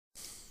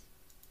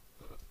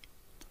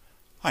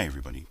Hi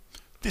everybody,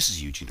 this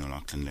is Eugene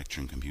O'Loughlin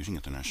lecturing computing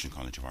at the National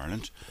College of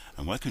Ireland,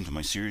 and welcome to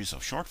my series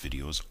of short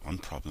videos on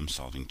problem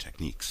solving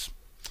techniques.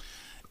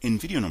 In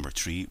video number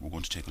 3 we're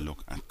going to take a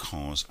look at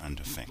cause and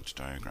effect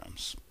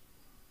diagrams.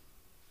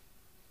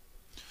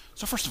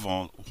 So first of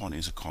all, what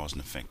is a cause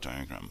and effect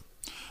diagram?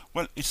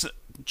 Well, it's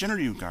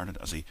generally regarded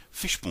as a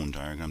fishbone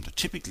diagram that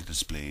typically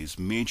displays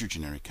major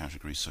generic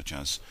categories such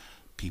as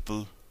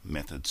people,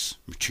 methods,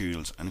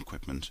 materials and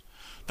equipment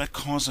that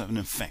cause an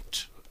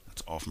effect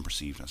that's often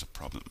perceived as a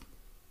problem.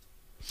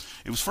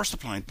 It was first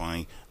applied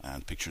by,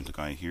 the picture of the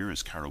guy here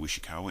is Karo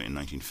Ishikawa in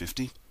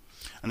 1950,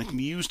 and it can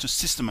be used to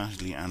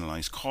systematically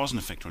analyze cause and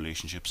effect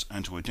relationships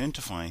and to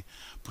identify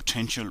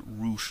potential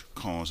root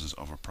causes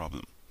of a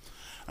problem.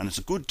 And it's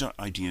a good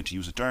idea to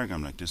use a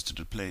diagram like this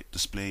to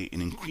display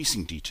in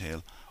increasing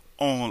detail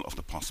all of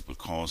the possible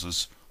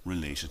causes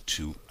related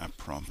to a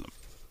problem.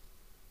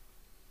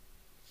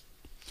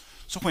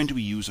 So when do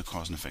we use a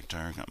cause and effect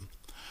diagram?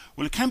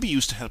 Well, it can be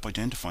used to help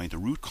identify the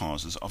root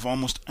causes of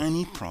almost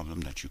any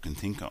problem that you can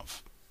think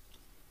of.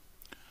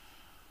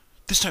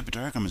 This type of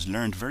diagram is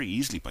learned very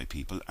easily by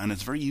people, and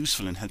it's very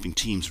useful in helping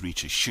teams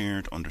reach a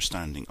shared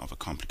understanding of a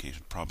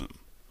complicated problem.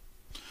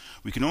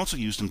 We can also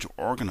use them to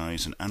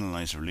organize and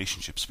analyze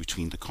relationships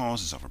between the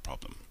causes of a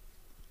problem.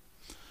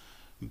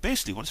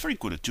 Basically, what it's very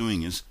good at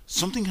doing is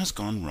something has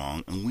gone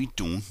wrong and we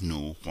don't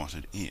know what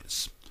it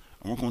is.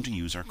 And we're going to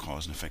use our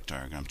cause and effect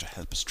diagram to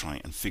help us try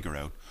and figure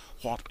out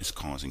what is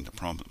causing the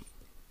problem.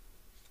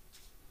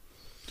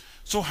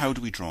 So how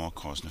do we draw a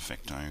cause and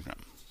effect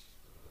diagram?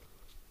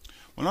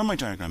 Well, on my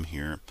diagram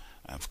here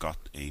I've got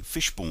a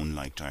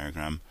fishbone-like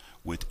diagram.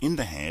 Within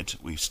the head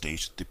we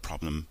state the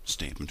problem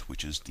statement,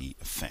 which is the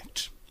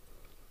effect.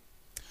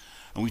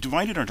 And we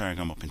divided our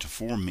diagram up into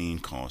 4 main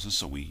causes,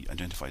 so we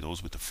identify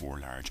those with the 4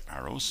 large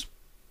arrows.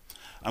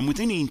 And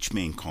within each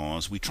main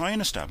cause we try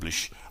and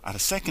establish at a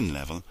second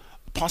level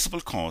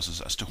possible causes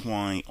as to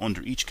why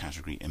under each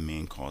category a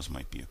main cause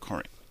might be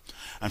occurring.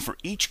 And for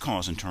each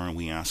cause in turn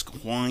we ask,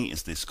 why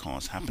is this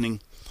cause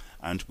happening?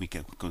 And we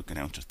go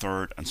down to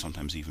 3rd and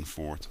sometimes even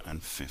 4th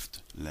and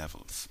 5th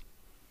levels.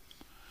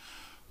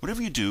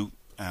 Whatever you do,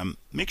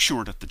 make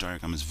sure that the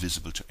diagram is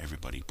visible to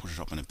everybody. Put it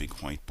up on a big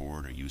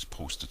whiteboard or use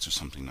post-its or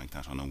something like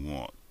that on a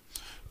wall.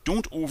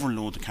 Don't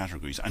overload the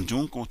categories and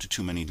don't go to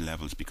too many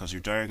levels, because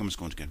your diagram is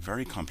going to get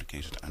very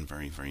complicated and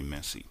very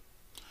messy.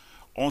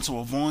 Also,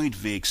 avoid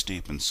vague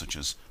statements such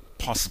as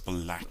possible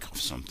lack of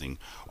something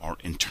or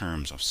in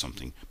terms of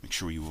something. Make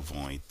sure you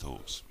avoid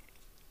those.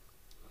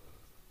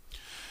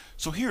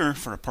 So here,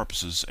 for our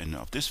purposes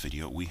of this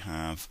video, we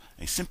have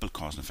a simple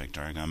cause and effect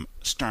diagram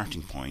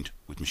starting point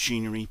with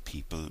machinery,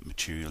 people,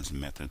 materials and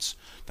methods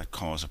that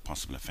cause a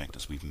possible effect,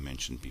 as we've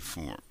mentioned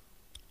before.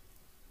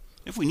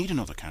 If we need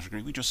another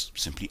category, we just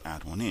simply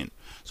add one in.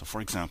 So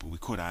for example, we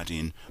could add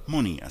in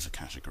money as a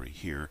category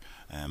here,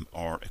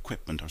 or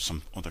equipment or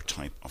some other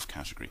type of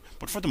category.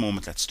 But for the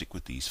moment, let's stick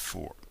with these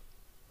 4.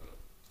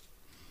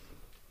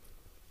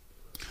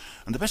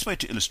 And the best way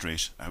to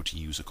illustrate how to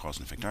use a cause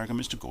and effect diagram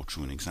is to go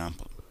through an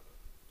example.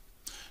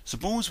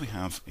 Suppose we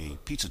have a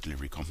pizza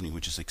delivery company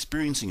which is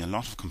experiencing a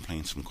lot of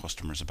complaints from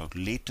customers about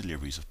late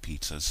deliveries of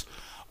pizzas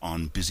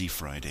on busy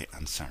Friday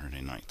and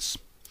Saturday nights.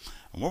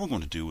 And what we're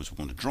going to do is we're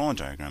going to draw a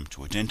diagram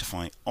to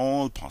identify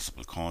all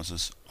possible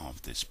causes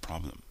of this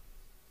problem.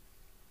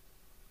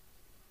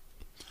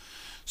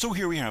 So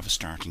here we have a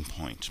starting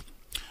point.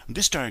 And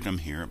this diagram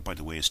here, by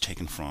the way, is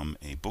taken from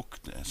a book,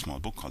 a small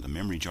book called The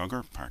Memory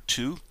Jogger, Part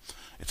 2.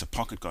 It's a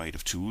pocket guide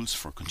of tools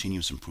for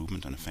continuous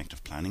improvement and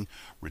effective planning,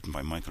 written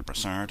by Michael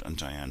Brassard and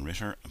Diane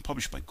Ritter, and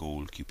published by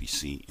Gold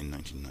QPC in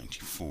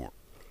 1994.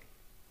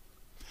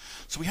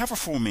 So we have our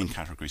 4 main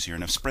categories here,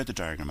 and I've spread the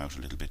diagram out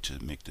a little bit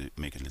to make it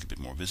a little bit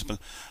more visible.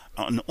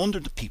 And under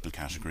the people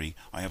category,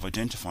 I have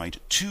identified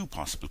 2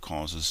 possible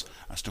causes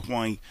as to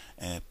why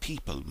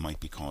people might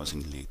be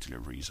causing late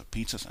deliveries of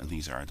pizzas, and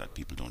these are that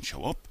people don't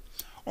show up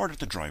or that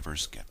the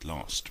drivers get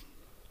lost.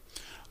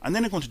 And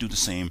then I'm going to do the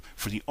same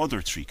for the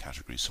other 3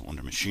 categories. So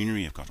under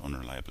machinery, I've got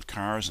unreliable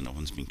cars and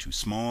ovens being too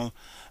small.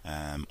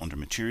 Under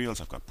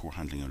materials, I've got poor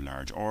handling of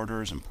large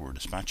orders and poor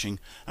dispatching.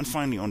 And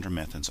finally, under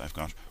methods, I've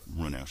got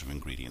run out of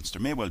ingredients.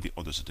 There may well be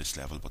others at this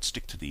level, but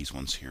stick to these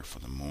ones here for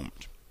the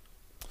moment.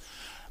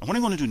 And what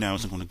I'm going to do now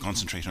is I'm going to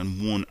concentrate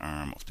on one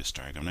arm of this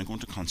diagram. I'm going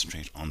to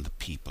concentrate on the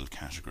people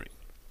category.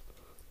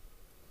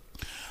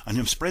 And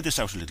I've spread this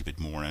out a little bit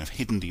more, and I've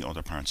hidden the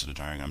other parts of the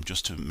diagram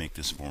just to make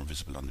this more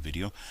visible on the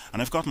video.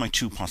 And I've got my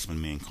 2 possible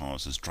main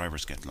causes,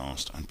 drivers get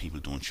lost and people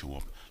don't show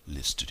up,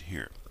 listed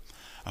here.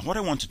 And what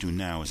I want to do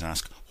now is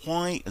ask,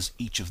 why is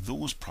each of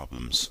those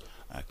problems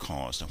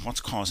caused? And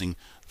what's causing,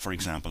 for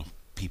example,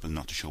 people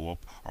not to show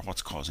up, or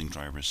what's causing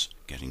drivers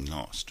getting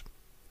lost?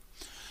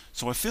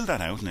 So I fill that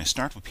out, and I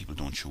start with people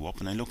don't show up,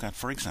 and I look at,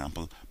 for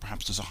example,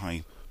 perhaps there's a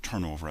high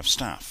turnover of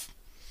staff.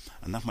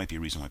 And that might be a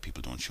reason why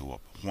people don't show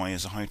up. Why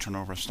is a high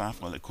turnover of staff?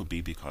 Well, it could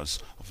be because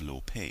of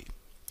low pay.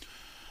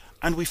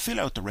 And we fill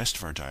out the rest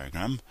of our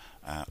diagram.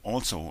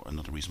 Also,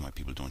 another reason why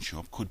people don't show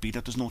up could be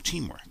that there's no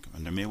teamwork.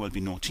 And there may well be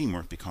no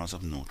teamwork because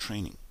of no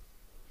training.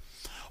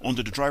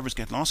 Under the drivers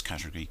get lost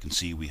category, you can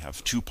see we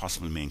have two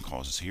possible main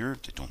causes here.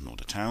 They don't know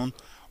the town,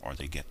 or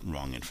they get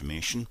wrong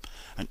information,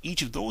 and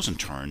each of those in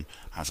turn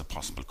has a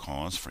possible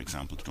cause. For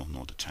example, they don't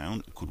know the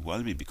town. It could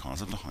well be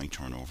because of the high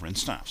turnover in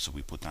staff, so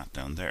we put that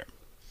down there.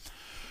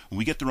 When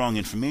we get the wrong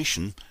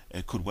information,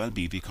 it could well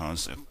be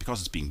because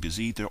it's being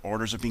busy, their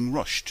orders are being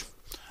rushed,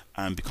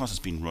 and because it's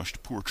being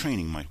rushed, poor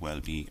training might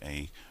well be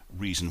a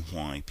reason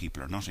why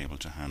people are not able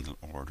to handle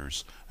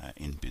orders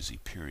in busy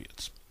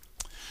periods.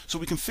 So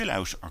we can fill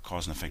out our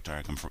cause and effect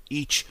diagram for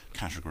each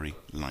category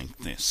like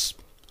this.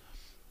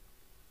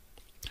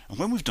 And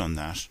when we've done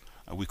that,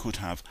 we could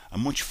have a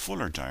much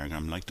fuller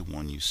diagram like the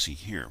one you see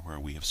here, where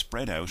we have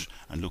spread out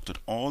and looked at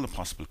all the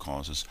possible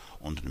causes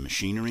under the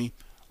machinery,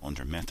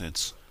 under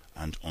methods,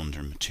 and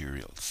under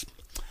materials.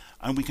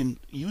 And we can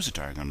use a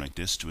diagram like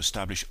this to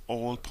establish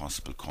all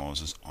possible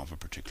causes of a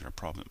particular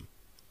problem.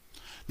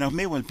 Now, it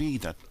may well be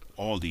that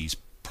all these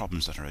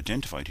problems that are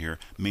identified here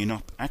may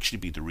not actually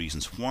be the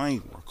reasons why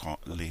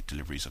late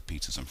deliveries of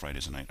pizzas on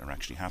Fridays and night are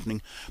actually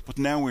happening, but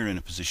now we're in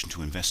a position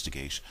to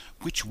investigate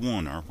which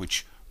one or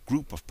which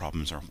group of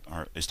problems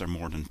is there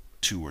more than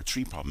 2 or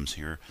 3 problems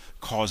here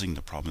causing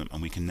the problem,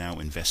 and we can now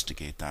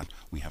investigate that.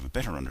 We have a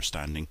better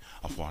understanding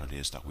of what it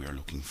is that we are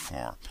looking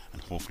for,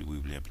 and hopefully we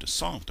will be able to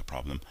solve the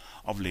problem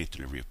of late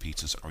delivery of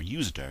pizzas, or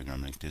use a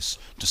diagram like this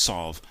to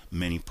solve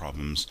many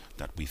problems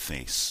that we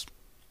face.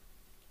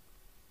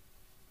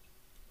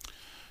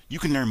 You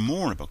can learn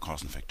more about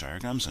cause and effect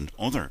diagrams and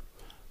other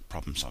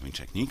problem-solving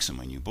techniques in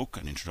my new book,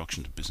 An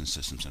Introduction to Business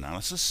Systems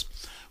Analysis,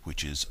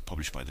 which is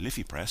published by the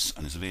Liffey Press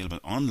and is available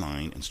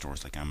online in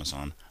stores like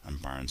Amazon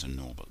and Barnes &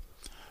 Noble.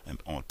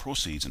 All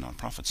proceeds and all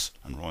profits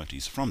and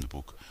royalties from the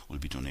book will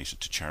be donated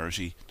to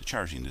charity. The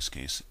charity in this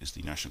case is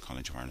the National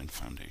College of Ireland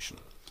Foundation.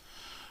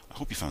 I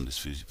hope you found this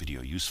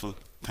video useful.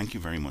 Thank you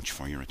very much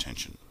for your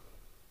attention.